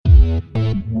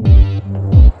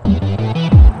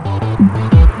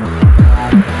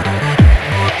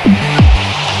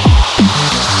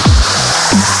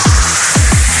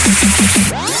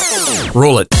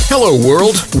Roll it. Hello,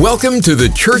 world. Welcome to the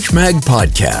Church Mag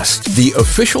Podcast, the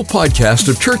official podcast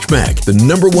of Church Mag, the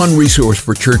 #1 resource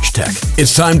for church tech.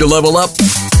 It's time to level up.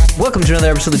 Welcome to another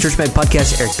episode of the Church Mag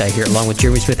Podcast. Eric Dye here, along with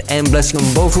Jeremy Smith and Blessing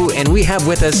Mbofu, and we have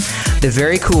with us the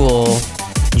very cool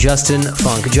Justin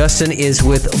Funk. Justin is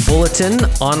with Bulletin,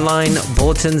 online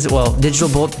bulletins, digital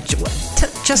bulletin.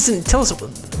 Justin, tell us,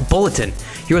 Bulletin.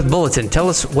 You're with Bulletin. Tell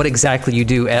us what exactly you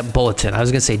do at Bulletin. I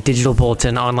was going to say digital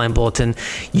bulletin, online bulletin.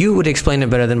 You would explain it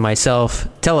better than myself.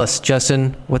 Tell us,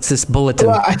 Justin, what's this Bulletin?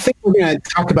 Well, I think we're going to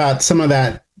talk about some of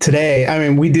that today. I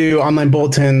mean, we do online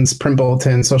bulletins, print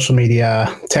bulletins, social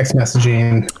media, text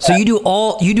messaging. So you do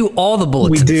all the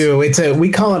bulletins. We do. We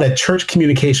call it a church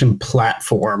communication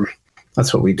platform.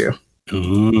 That's what we do.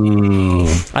 Ooh.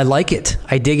 I like it.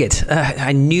 I dig it.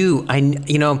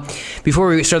 Before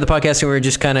we started the podcast and we were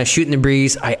just kind of shooting the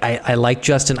breeze, I like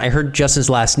Justin. I heard Justin's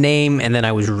last name and then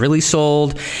I was really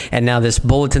sold. And now this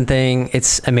bulletin thing,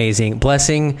 it's amazing.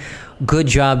 Blessing, good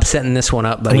job setting this one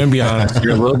up, buddy. I'm going to be honest.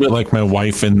 You're a little bit like my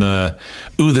wife in the,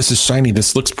 ooh, this is shiny.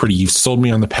 This looks pretty. You sold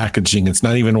me on the packaging. It's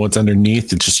not even what's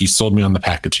underneath. It's just you sold me on the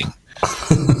packaging.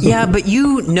 Yeah, but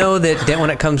you know that when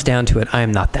it comes down to it, I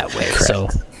am not that way. Correct. So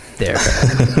there,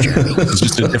 Jeremy. It's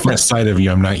just a different side of you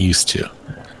I'm not used to.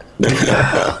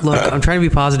 Look, I'm trying to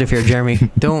be positive here, Jeremy.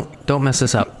 Don't mess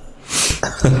this up.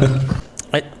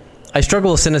 I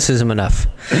struggle with cynicism enough.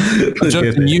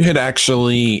 Justin, you had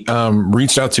actually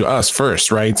reached out to us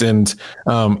first, right? And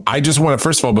I just want to,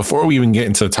 first of all, before we even get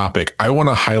into the topic, I want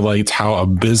to highlight how a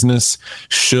business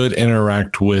should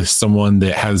interact with someone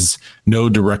that has no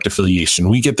direct affiliation.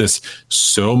 We get this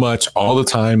so much all the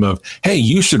time of, hey,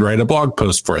 you should write a blog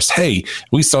post for us. Hey,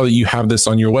 we saw that you have this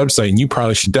on your website and you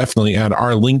probably should definitely add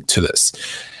our link to this.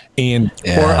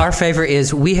 Or our favorite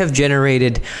is, we have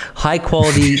generated high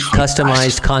quality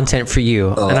customized content for you.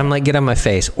 And I'm like, get on my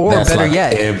face. Or better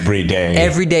yet, every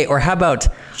day. Or how about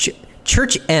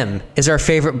Church M is our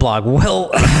favorite blog?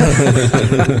 Well,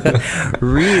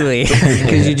 really?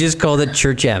 Because you just called it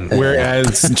Church M.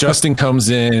 Whereas Justin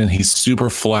comes in and he's super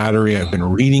flattery. I've been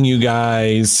reading you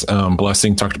guys.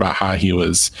 Blessing talked about how he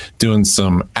was doing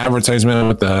some advertisement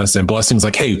with us, and Blessing's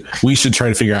like, hey, we should try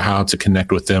to figure out how to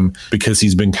connect with him, because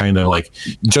he's been kind of like,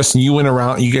 Justin,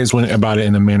 you guys went about it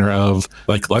in a manner of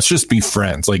like, let's just be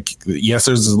friends. Like, yes,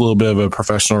 there's a little bit of a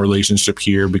professional relationship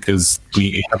here because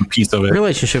we have a piece of it.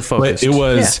 Relationship focus. It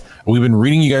was, we've been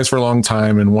reading you guys for a long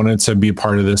time and wanted to be a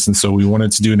part of this. And so we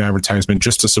wanted to do an advertisement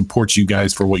just to support you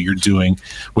guys for what you're doing,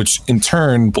 which in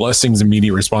turn, Blessing's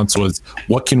immediate response was,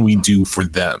 what can we do for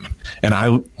them? And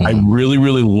I really,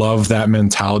 really love that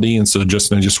mentality. And so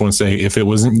Justin, I just want to say, if it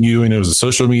wasn't you and it was a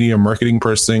social media marketing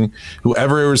person,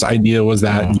 whoever's idea was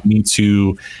that, you need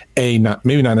to maybe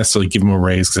not necessarily give them a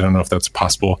raise, because I don't know if that's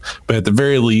possible, but at the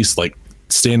very least, like,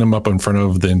 stand them up in front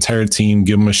of the entire team,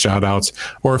 give them a shout out,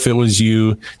 or if it was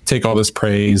you, take all this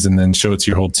praise and then show it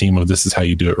to your whole team of, this is how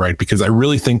you do it right. Because I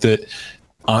really think that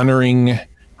honoring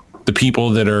the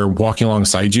people that are walking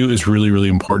alongside you is really, really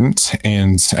important.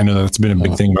 And I know that's been a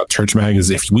big thing about Church Mag, is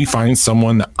if we find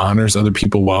someone that honors other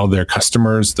people well, their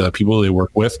customers, the people they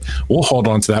work with, we'll hold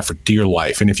on to that for dear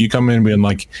life. And if you come in being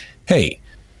like, hey,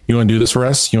 you want to do this for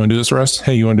us? You want to do this for us?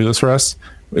 Hey, you want to do this for us?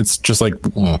 It's just like,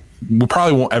 we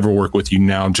probably won't ever work with you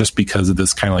now, just because of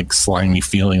this kind of like slimy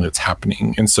feeling that's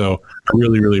happening. And so I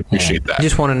really, really appreciate that. I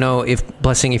just want to know if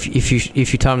Blessing, if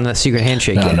you taught him that secret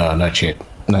handshake. No, not yet.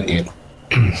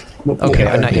 Okay,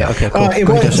 not yet. Okay,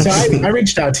 cool. I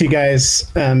reached out to you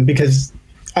guys because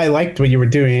I liked what you were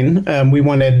doing.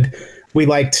 We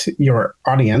liked your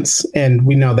audience, and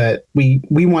we know that we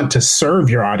want to serve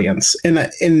your audience. And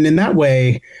in that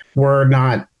way, we're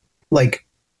not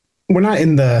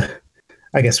in the,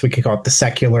 I guess we could call it the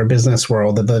secular business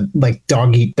world, the like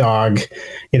dog eat dog,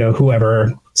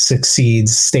 whoever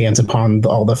succeeds stands upon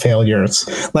all the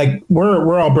failures. Like,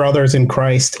 we're all brothers in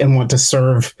Christ and want to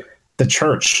serve the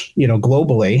church,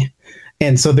 globally.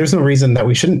 And so there's no reason that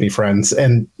we shouldn't be friends.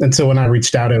 And so when I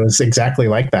reached out, it was exactly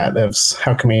like that. It was,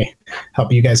 how can we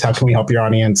help you guys? How can we help your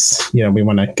audience? We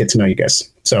want to get to know you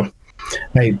guys. So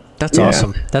that's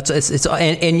awesome. It's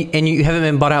and you haven't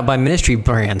been bought out by ministry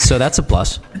brands, so that's a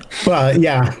plus. Well,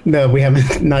 yeah, no, we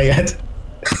haven't, not yet.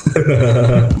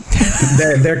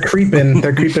 they're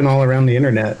creeping all around the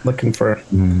internet looking for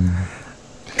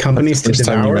companies to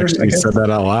devour. You actually said that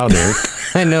out loud, Eric.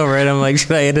 I know, right? I'm like,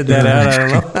 should I edit that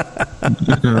out? I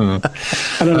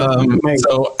don't know.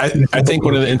 So I think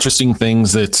one of the interesting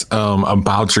things that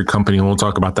about your company, and we'll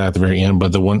talk about that at the very end,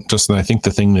 but Justin, I think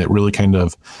the thing that really kind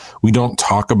of we don't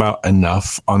talk about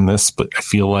enough on this, but I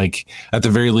feel like at the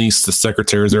very least the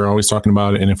secretaries are always talking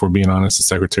about it, and if we're being honest, the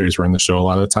secretaries run the show a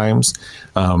lot of the times,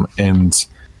 and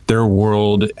their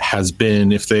world has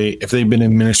been, if they've been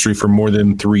in ministry for more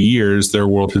than 3 years, their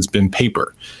world has been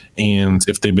paper. And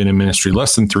if they've been in ministry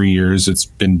less than 3 years, it's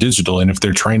been digital. And if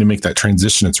they're trying to make that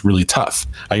transition, it's really tough.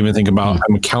 I even think about,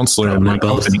 I'm a counselor in my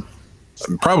company.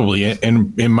 Probably,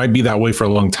 and it might be that way for a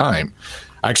long time.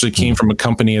 I actually came from a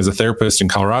company as a therapist in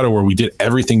Colorado where we did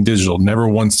everything digital, never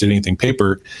once did anything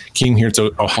paper. Came here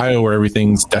to Ohio where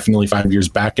everything's definitely 5 years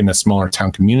back in a smaller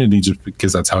town community just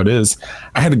because that's how it is.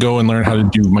 I had to go and learn how to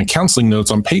do my counseling notes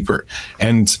on paper.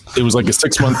 And it was like a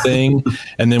 6-month thing.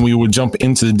 And then we would jump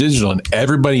into the digital, and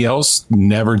everybody else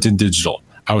never did digital.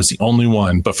 I was the only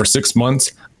one. But for 6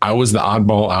 months, I was the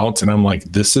oddball out, and I'm like,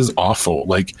 this is awful.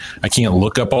 Like, I can't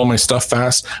look up all my stuff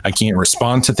fast. I can't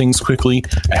respond to things quickly.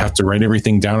 I have to write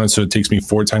everything down. And so it takes me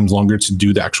 4 times longer to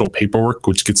do the actual paperwork,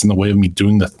 which gets in the way of me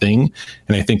doing the thing.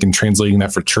 And I think in translating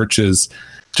that for churches,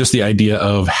 just the idea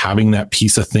of having that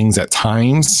piece of things at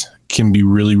times can be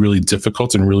really, really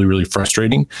difficult and really, really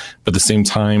frustrating. But at the same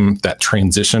time, that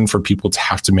transition for people to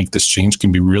have to make this change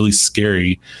can be really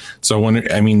scary. So I wonder,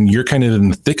 I mean, you're kind of in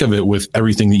the thick of it with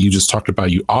everything that you just talked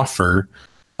about, you offer.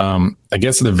 I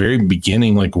guess at the very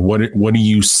beginning, like what do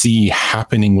you see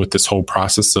happening with this whole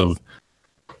process of,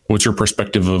 what's your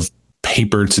perspective of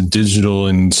paper to digital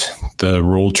and the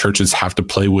role churches have to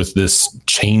play with this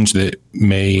change that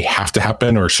may have to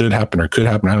happen or should happen or could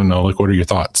happen? I don't know. Like, what are your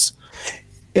thoughts?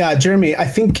 Yeah, Jeremy, I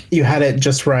think you had it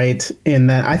just right in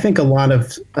that I think a lot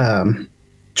of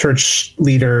church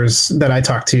leaders that I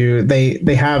talk to,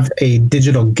 they have a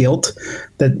digital guilt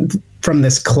that from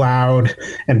this cloud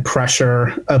and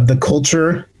pressure of the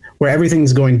culture where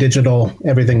everything's going digital,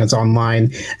 everything is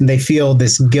online, and they feel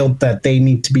this guilt that they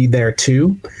need to be there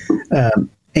too.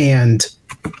 And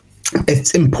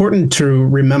it's important to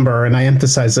remember, and I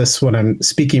emphasize this when I'm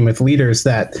speaking with leaders,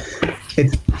 that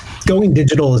going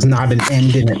digital is not an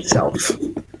end in itself.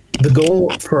 The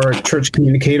goal for church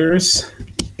communicators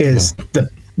is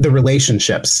the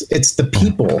relationships. It's the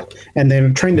people, and they're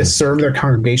trying to serve their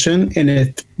congregation. And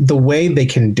if the way they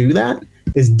can do that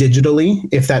is digitally,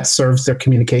 if that serves their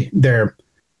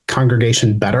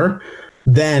congregation better,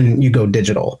 then you go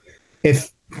digital.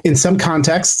 If in some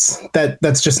contexts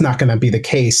that's just not going to be the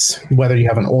case, whether you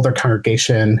have an older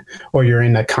congregation or you're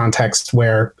in a context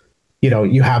where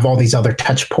you have all these other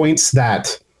touch points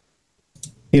that,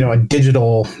 a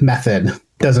digital method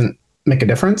doesn't make a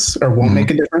difference or won't make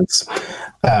a difference.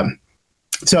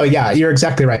 So yeah, you're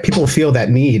exactly right. People feel that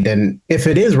need. And if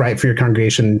it is right for your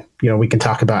congregation, we can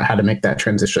talk about how to make that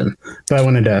transition. But I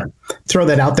wanted to throw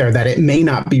that out there that it may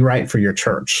not be right for your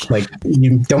church. Like,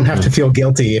 you don't have to feel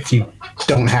guilty if you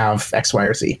don't have X, Y,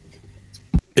 or Z.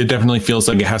 It definitely feels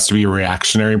like it has to be a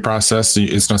reactionary process.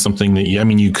 It's not something that,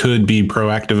 you could be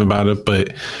proactive about it,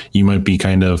 but you might be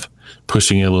kind of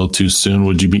pushing it a little too soon.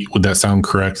 Would that sound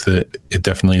correct? That it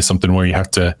definitely is something where you have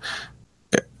to,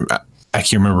 I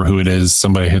can't remember who it is.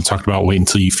 Somebody had talked about wait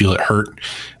until you feel it hurt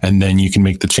and then you can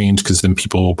make the change, because then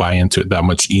people will buy into it that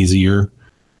much easier.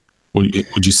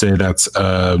 Would you say that's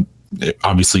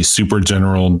obviously super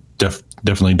general?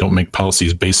 Definitely don't make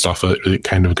policies based off of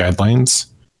kind of guidelines.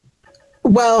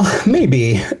 Well,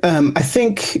 maybe. I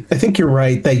think you're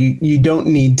right that you don't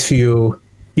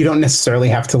necessarily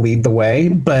have to lead the way,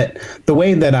 but the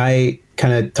way that I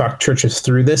kind of talk churches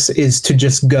through this is to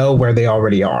just go where they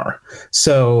already are.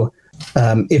 So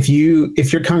if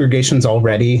your congregation's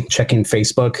already checking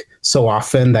Facebook so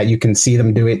often that you can see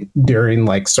them do it during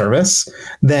like service,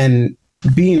 then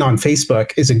being on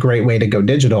Facebook is a great way to go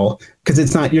digital,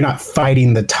 because you're not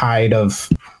fighting the tide of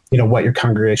what your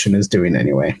congregation is doing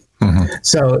anyway. Mm-hmm.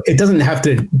 So it doesn't have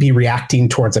to be reacting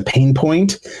towards a pain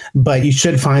point, but you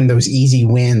should find those easy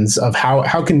wins of how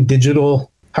can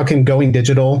going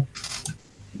digital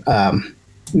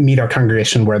meet our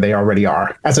congregation where they already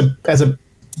are, as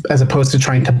opposed to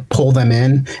trying to pull them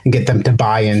in and get them to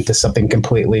buy into something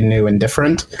completely new and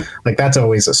different. Like, that's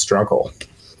always a struggle.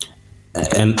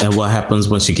 And what happens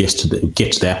once you get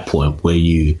to that point where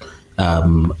you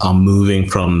are moving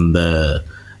from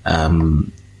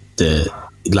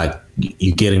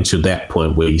you're getting to that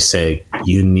point where you say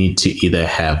you need to either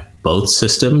have both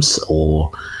systems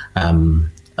or I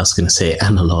was going to say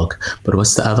analog, but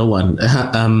what's the other one?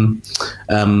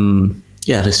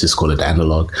 Let's just call it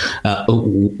analog.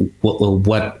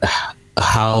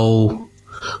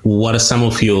 What are some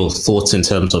of your thoughts in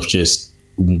terms of just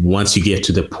once you get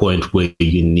to the point where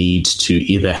you need to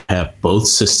either have both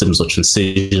systems or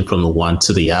transition from the one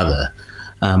to the other?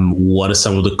 What are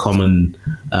some of the common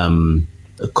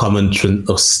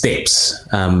steps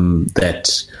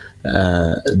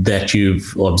that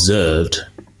you've observed?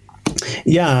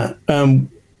 Yeah,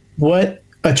 what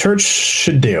a church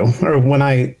should do, or when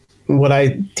I what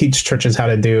I teach churches how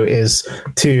to do is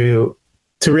to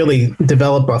really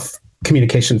develop a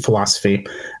communication philosophy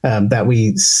that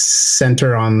we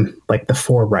center on like the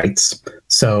 4 rights.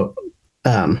 So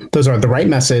those are the right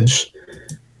message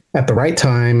at the right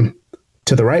time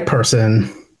to the right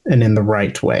person and in the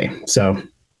right way. So,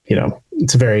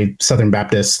 it's a very Southern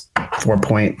Baptist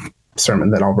 4-point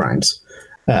sermon that all rhymes.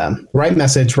 Right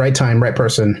message, right time, right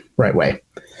person, right way.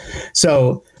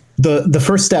 So the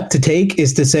first step to take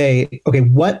is to say, okay,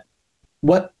 what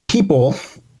people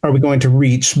are we going to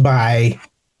reach by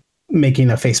making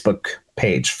a Facebook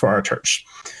page for our church?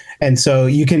 And so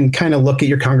you can kind of look at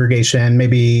your congregation,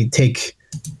 maybe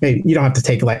you don't have to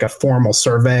take like a formal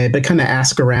survey, but kind of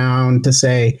ask around to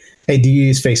say, hey, do you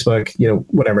use Facebook?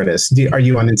 Whatever it is. Are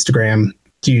you on Instagram?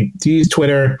 Do you use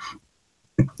Twitter?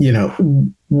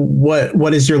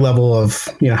 What is your level of,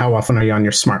 how often are you on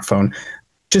your smartphone?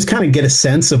 Just kind of get a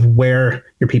sense of where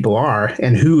your people are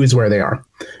and who is where they are,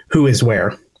 who is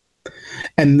where.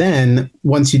 And then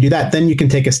once you do that, then you can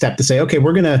take a step to say, okay,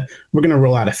 we're going to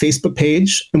roll out a Facebook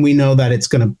page, and we know that it's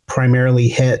going to primarily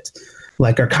hit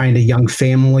like our kind of young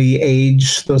family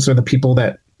age. Those are the people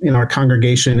that in our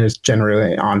congregation is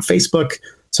generally on Facebook.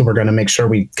 So we're going to make sure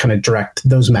we kind of direct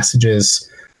those messages,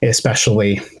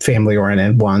 especially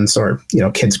family-oriented ones or,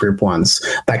 kids group ones,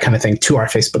 that kind of thing, to our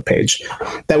Facebook page.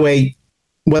 That way,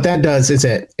 what that does is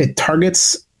it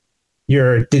targets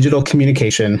your digital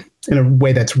communication in a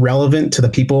way that's relevant to the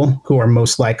people who are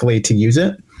most likely to use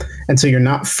it. And so you're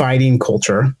not fighting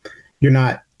culture. You're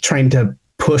not trying to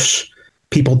push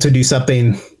people to do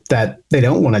something that they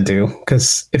don't want to do.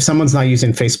 Because if someone's not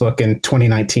using Facebook in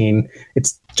 2019,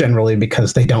 it's generally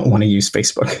because they don't want to use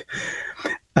Facebook.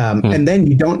 And then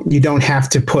you don't have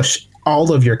to push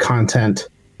all of your content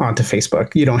onto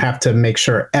Facebook. You don't have to make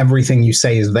sure everything you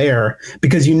say is there,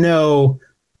 because you know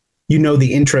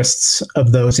the interests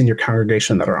of those in your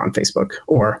congregation that are on Facebook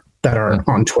or that are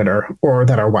on Twitter or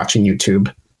that are watching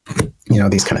YouTube,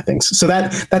 these kind of things. So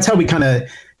that's how we kind of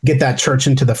get that church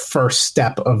into the first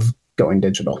step of going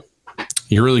digital.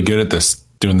 You're really good at this,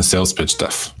 doing the sales pitch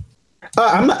stuff.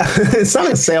 It's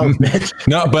not a sales pitch.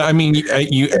 No, but I mean,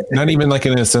 you not even like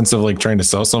in a sense of like trying to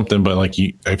sell something, but like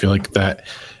I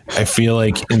feel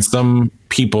like in some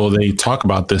people, they talk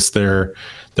about this, their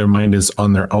mind is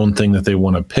on their own thing that they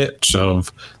want to pitch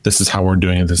of, this is how we're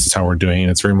doing it. This is how we're doing it.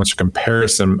 It's very much a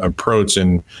comparison approach.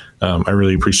 And I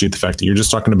really appreciate the fact that you're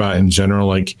just talking about in general,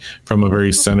 like from a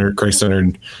very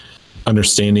Christ-centered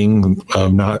understanding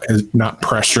of not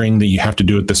pressuring that you have to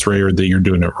do it this way or that you're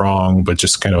doing it wrong, but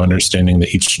just kind of understanding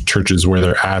that each church is where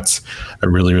they're at. I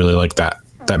really, really like that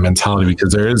mentality,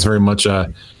 because there is very much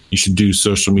you should do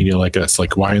social media like us.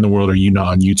 Like, why in the world are you not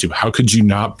on YouTube? How could you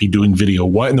not be doing video?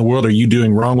 What in the world are you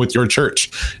doing wrong with your church?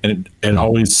 And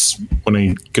always when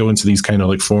I go into these kind of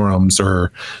like forums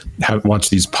or watch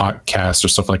these podcasts or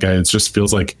stuff like that, it just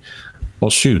feels like, well,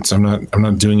 shoots, I'm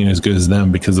not doing it as good as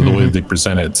them because of the way they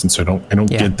present it. And so I don't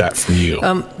get that from you.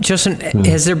 Justin,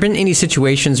 has there been any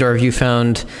situations, or have you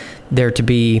found there to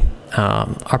be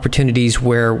opportunities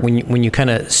where when you kind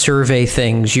of survey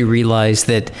things, you realize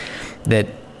that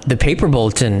the paper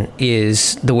bulletin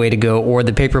is the way to go, or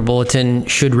the paper bulletin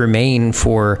should remain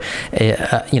for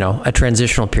a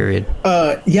transitional period?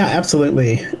 Yeah,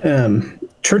 absolutely.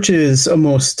 Churches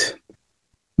almost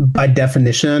by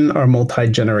definition are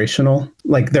multi-generational.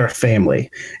 Like, they're a family,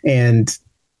 and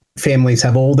families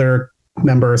have older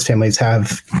members, families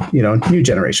have, new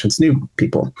generations, new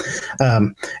people.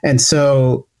 And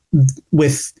so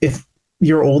if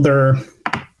your older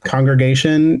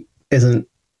congregation isn't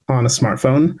on a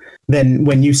smartphone, then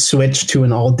when you switch to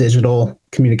an all digital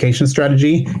communication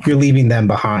strategy, you're leaving them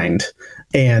behind,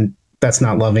 and that's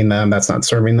not loving them. That's not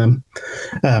serving them.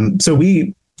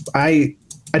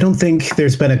 I don't think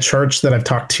there's been a church that I've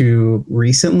talked to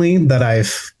recently that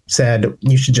I've said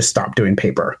you should just stop doing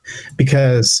paper,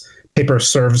 because paper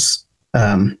serves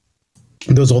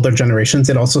those older generations.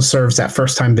 It also serves that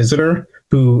first time visitor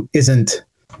who isn't,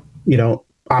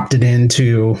 opted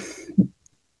into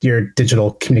your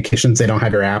digital communications. They don't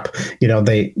have your app,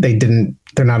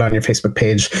 they're not on your Facebook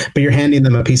page, but you're handing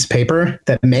them a piece of paper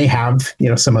that may have,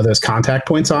 some of those contact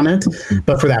points on it.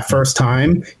 But for that first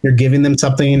time, you're giving them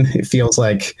something. It feels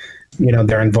like,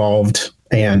 they're involved,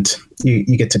 and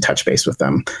you get to touch base with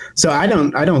them. So I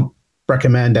don't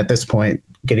recommend at this point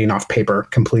getting off paper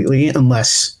completely,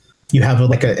 unless you have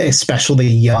like a especially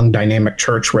young dynamic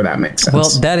church where that makes sense. Well,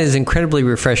 that is incredibly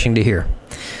refreshing to hear.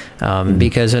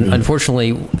 Because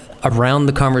unfortunately, around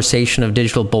the conversation of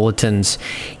digital bulletins,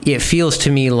 it feels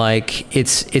to me like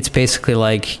it's basically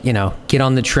like, get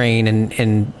on the train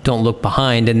and don't look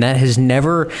behind. And that has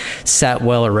never sat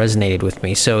well or resonated with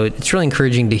me. So it's really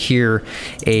encouraging to hear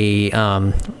a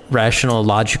rational,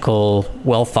 logical,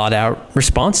 well thought out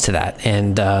response to that.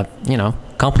 And,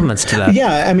 compliments to that.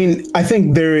 Yeah. I mean, I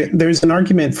think there's an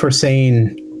argument for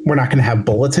saying we're not going to have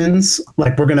bulletins.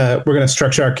 Like we're going to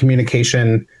structure our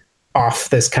communication off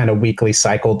this kind of weekly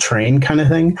cycle train kind of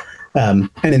thing. And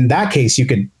in that case, you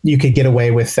could get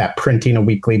away with that printing a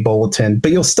weekly bulletin,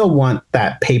 but you'll still want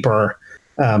that paper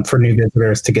for new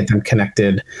visitors to get them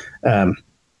connected,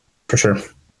 for sure.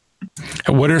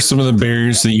 What are some of the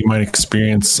barriers that you might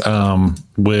experience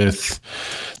with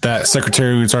that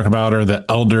secretary we were talking about, or the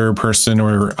elder person,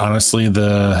 or honestly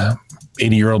the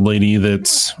 80-year-old lady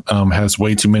that has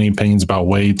way too many opinions about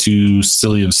way too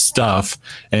silly of stuff?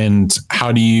 And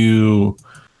how do you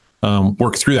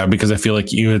work through that? Because I feel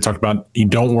like you had talked about you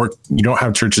don't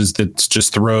have churches that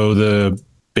just throw the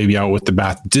baby out with the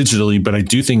bath digitally, but I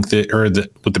do think that,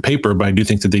 with the paper, but I do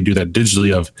think that they do that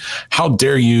digitally. Of how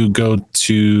dare you go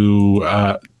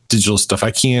to digital stuff?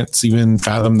 I can't even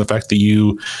fathom the fact that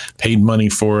you paid money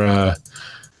for a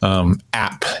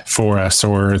app for us,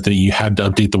 or that you had to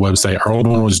update the website. Our old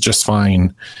one was just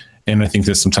fine. And I think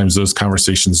that sometimes those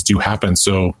conversations do happen.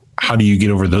 So how do you get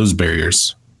over those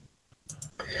barriers?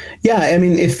 Yeah. I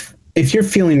mean, if you're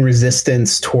feeling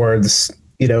resistance towards,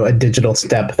 a digital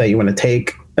step that you want to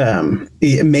take,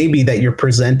 it may be that you're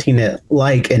presenting it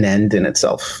like an end in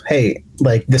itself. Hey,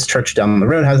 like this church down the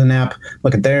road has an app.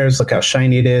 Look at theirs. Look how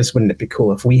shiny it is. Wouldn't it be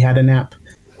cool if we had an app?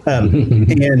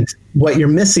 And what you're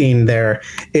missing there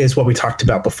is what we talked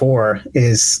about before,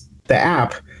 is the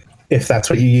app. If that's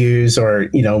what you use, or,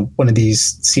 one of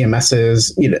these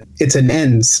CMSs, it's an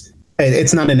end.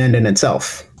 It's not an end in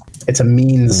itself. It's a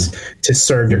means to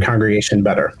serve your congregation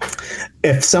better.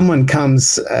 If someone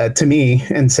comes to me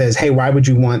and says, hey, why would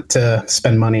you want to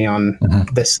spend money on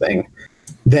this thing?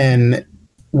 Then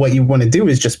what you want to do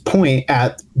is just point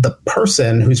at the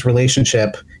person whose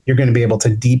relationship you're going to be able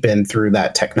to deepen through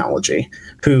that technology,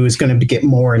 who's going to get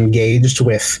more engaged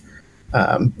with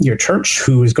your church,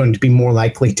 who is going to be more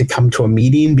likely to come to a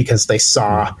meeting because they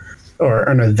saw, or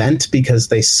an event because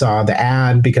they saw the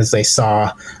ad, because they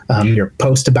saw your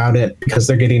post about it, because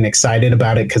they're getting excited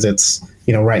about it because it's,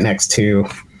 right next to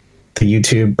the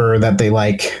YouTuber that they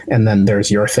like, and then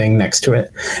there's your thing next to it.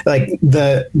 Like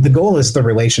the goal is the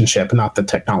relationship, not the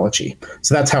technology.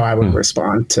 So that's how I would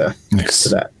respond to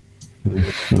that.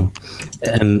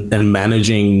 And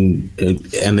managing,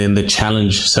 and then the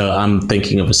challenge. So I'm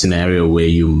thinking of a scenario where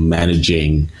you're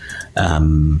managing,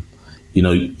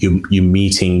 you're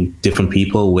meeting different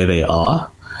people where they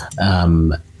are.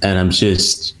 And I'm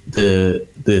just, the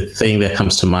thing that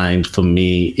comes to mind for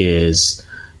me is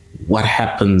what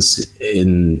happens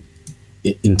in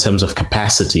terms of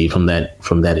capacity from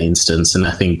that instance. And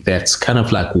I think that's kind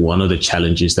of like one of the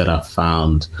challenges that I've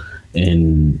found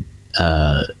in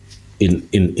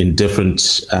different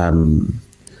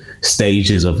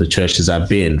stages of the churches I've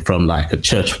been, from like a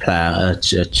church plant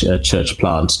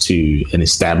to an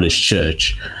established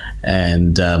church,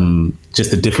 and just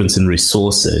the difference in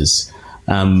resources.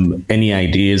 Any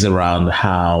ideas around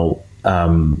how,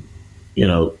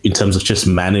 in terms of just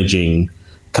managing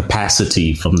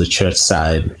capacity from the church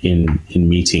side in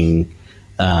meeting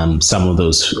some of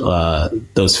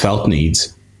those felt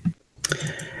needs?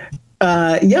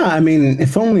 Yeah, I mean,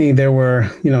 if only there were,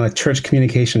 a church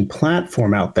communication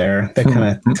platform out there that kind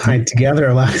of tied together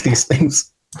a lot of these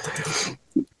things.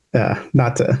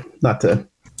 Not to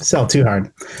sell too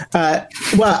hard.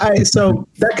 So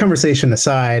that conversation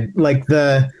aside, like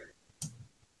the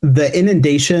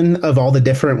inundation of all the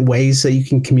different ways that you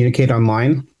can communicate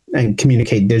online and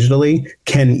communicate digitally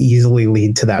can easily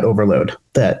lead to that overload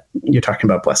that you're talking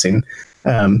about, Blessing.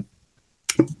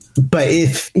 But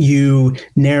if you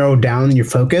narrow down your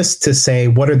focus to say,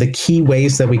 what are the key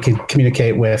ways that we can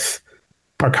communicate with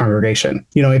our congregation?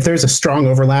 If there's a strong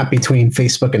overlap between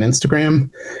Facebook and Instagram,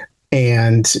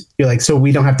 and you're like, so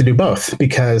we don't have to do both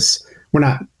because we're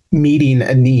not meeting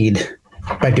a need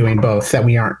by doing both that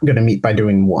we aren't going to meet by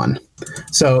doing one.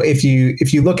 So if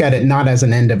you look at it not as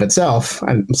an end of itself,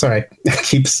 I'm sorry, I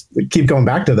keep going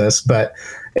back to this, but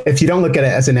if you don't look at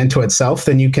it as an end to itself,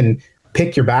 then you can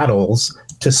pick your battles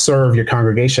to serve your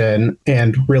congregation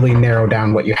and really narrow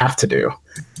down what you have to do.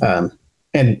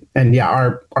 And yeah,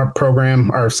 our program,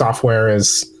 our software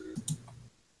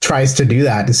tries to do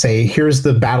that, to say, here's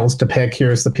the battles to pick,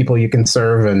 here's the people you can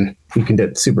serve, and you can do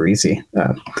it super easy.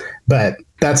 But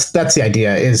that's the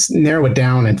idea, is narrow it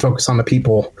down and focus on the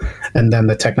people, and then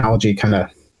the technology kind of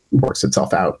works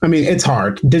itself out. I mean, it's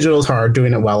hard. Digital is hard.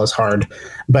 Doing it well is hard,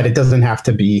 but it doesn't have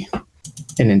to be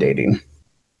inundating.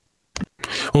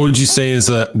 What would you say is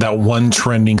that one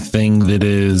trending thing that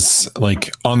is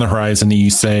like on the horizon that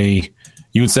you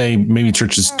would say maybe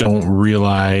churches don't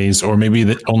realize, or maybe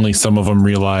that only some of them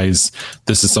realize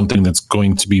this is something that's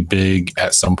going to be big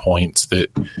at some point, that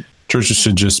churches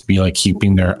should just be like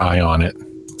keeping their eye on it?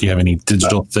 Do you have any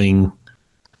digital thing?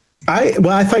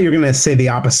 I thought you were going to say the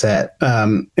opposite.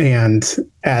 And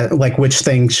like, which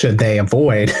things should they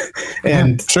avoid?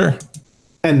 And sure.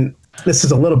 And this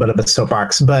is a little bit of a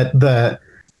soapbox, but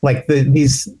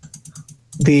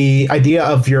the idea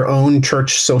of your own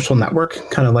church social network,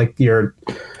 kind of like your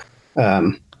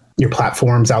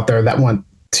platforms out there that want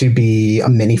to be a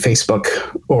mini Facebook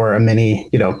or a mini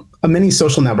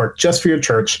social network just for your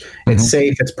church. Mm-hmm. It's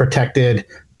safe, it's protected.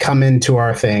 Come into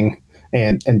our thing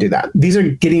and do that. These are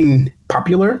getting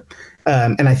popular,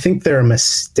 and I think they're a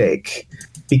mistake,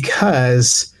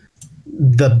 because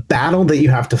the battle that you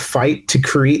have to fight to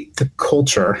create the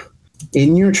culture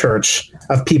in your church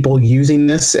of people using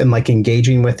this and like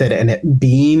engaging with it and it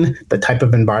being the type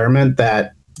of environment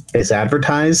that is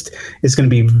advertised is going to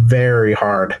be very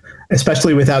hard,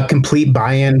 especially without complete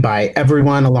buy-in by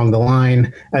everyone along the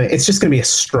line. It's just going to be a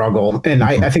struggle. And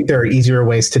I think there are easier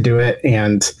ways to do it.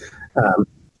 And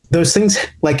those things,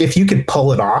 like if you could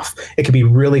pull it off, it could be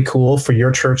really cool for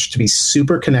your church to be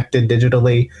super connected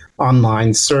digitally,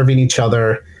 online, serving each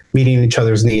other, meeting each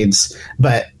other's needs.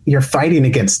 But you're fighting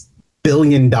against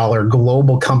billion-dollar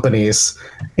global companies,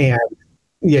 and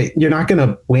you're not going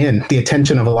to win the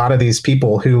attention of a lot of these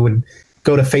people who would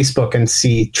go to Facebook and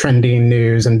see trending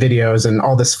news and videos and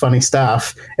all this funny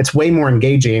stuff. It's way more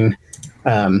engaging,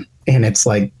 and it's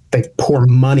like they pour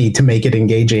money to make it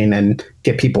engaging and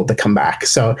get people to come back.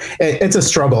 So it's a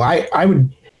struggle. I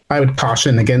would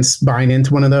caution against buying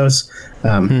into one of those.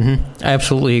 I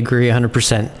absolutely agree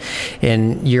 100%.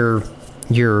 And your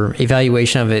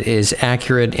evaluation of it is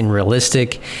accurate and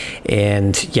realistic.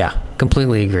 And yeah,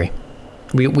 completely agree.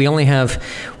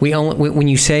 When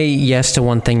you say yes to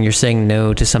one thing, you're saying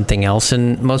no to something else.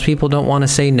 And most people don't want to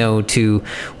say no to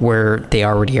where they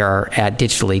already are at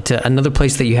digitally, to another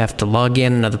place that you have to log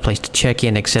in, another place to check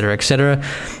in, et cetera, et cetera.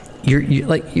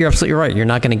 You're absolutely right. You're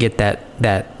not going to get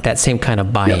that same kind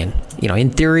of buy-in. Yep. In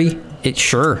theory,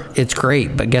 it's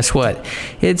great, but guess what?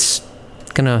 It's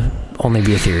going to only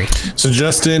be a theory. So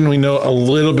Justin, we know a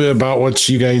little bit about what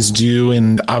you guys do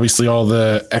and obviously all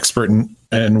the expert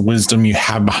and wisdom you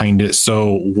have behind it.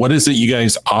 So what is it you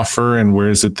guys offer, and where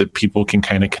is it that people can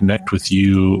kind of connect with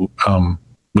you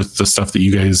with the stuff that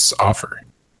you guys offer?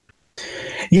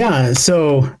 Yeah,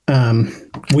 so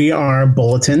we are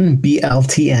Bulletin,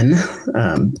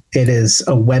 BLTN. It is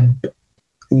a web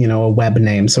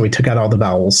name. So we took out all the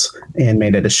vowels and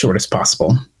made it as short as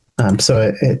possible.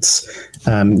 So it's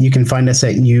you can find us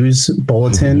at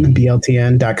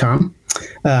usebulletinbltn.com.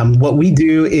 What we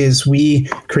do is we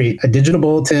create a digital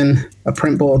bulletin, a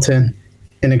print bulletin,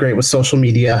 integrate with social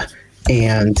media,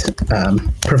 and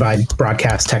provide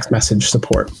broadcast text message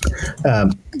support.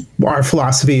 Our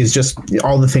philosophy is just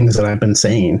all the things that I've been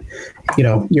saying.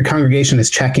 Your congregation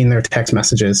is checking their text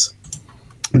messages.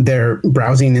 They're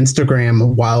browsing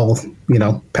Instagram while,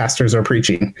 pastors are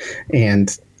preaching,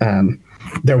 and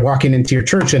they're walking into your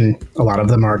church, and a lot of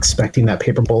them are expecting that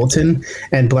paper bulletin.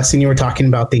 And Blessing, you were talking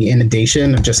about the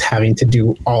inundation of just having to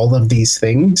do all of these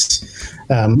things.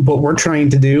 What we're trying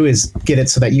to do is get it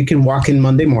so that you can walk in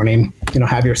Monday morning,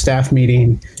 have your staff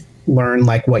meeting, learn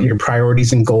like what your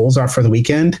priorities and goals are for the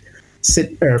weekend,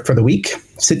 for the week,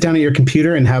 sit down at your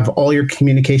computer and have all your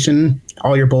communication,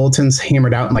 all your bulletins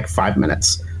hammered out in like 5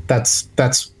 minutes. That's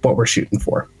what we're shooting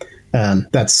for.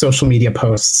 That's social media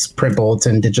posts, print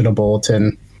bulletin, digital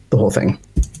bulletin, the whole thing.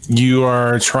 You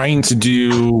are trying to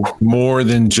do more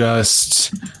than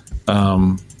just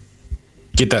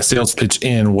get that sales pitch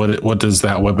in. What does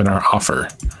that webinar offer?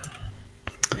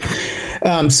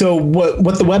 So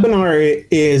what the webinar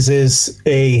is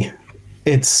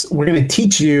we're going to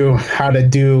teach you how to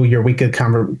do your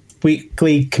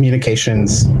weekly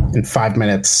communications in 5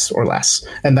 minutes or less,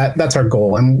 and that's our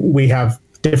goal. And we have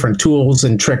different tools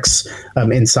and tricks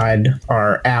inside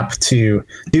our app to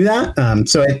do that.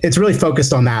 So it's really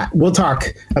focused on that. We'll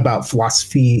talk about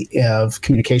philosophy of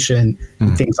communication,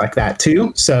 things like that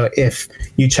too. So if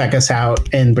you check us out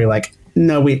and be like,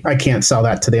 no, I can't sell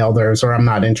that to the elders, or I'm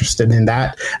not interested in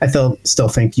that, I still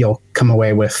think you'll come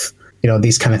away with,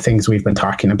 these kind of things we've been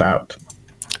talking about.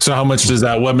 So how much does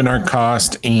that webinar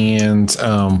cost, and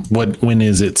when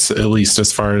is it, at least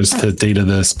as far as the date of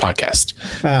this podcast?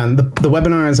 The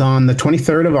webinar is on the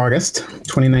 23rd of August,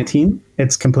 2019.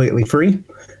 It's completely free.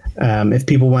 If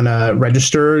people want to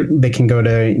register, they can go to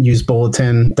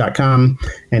usebulletin.com,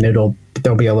 and there'll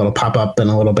be a little pop-up and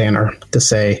a little banner to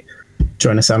say,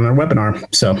 join us on our webinar.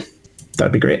 So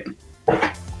that'd be great.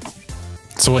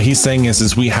 So what he's saying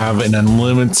is we have an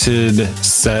unlimited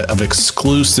set of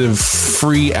exclusive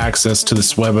free access to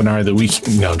this webinar that we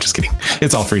can, no, just kidding.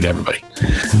 It's all free to everybody.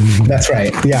 That's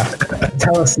right. Yeah.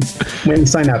 Tell us when you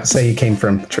sign up, say you came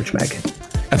from Church Mag.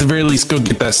 At the very least, go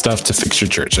get that stuff to fix your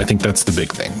church. I think that's the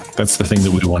big thing. That's the thing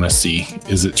that we want to see,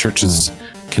 is that churches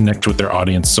connect with their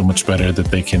audience so much better that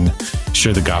they can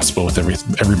share the gospel with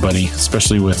everybody,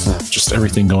 especially with just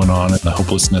everything going on and the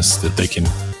hopelessness, that they can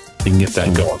get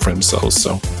that going for themselves.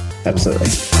 So absolutely.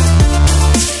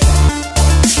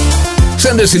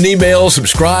 Send us an email,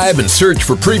 subscribe, and search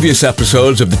for previous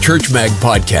episodes of the Church Mag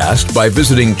podcast by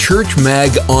visiting Church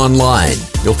Mag online.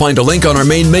 You'll find a link on our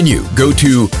main menu. Go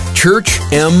to churchm.ag.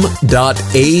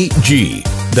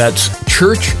 That's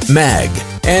Church Mag.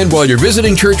 And while you're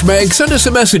visiting Church Mag, send us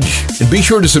a message and be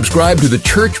sure to subscribe to the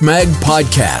Church Mag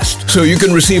podcast so you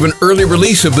can receive an early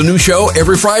release of the new show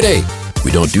every Friday.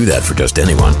 We don't do that for just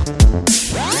anyone.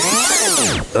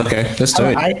 Okay, let's do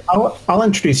it. I'll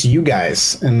introduce you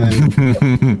guys, and then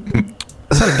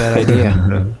That's not a bad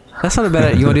idea. That's not a bad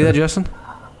idea. You want to do that, Justin?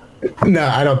 no,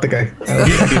 I don't think I.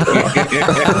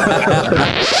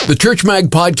 The Church Mag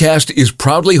podcast is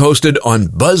proudly hosted on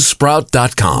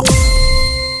Buzzsprout.com.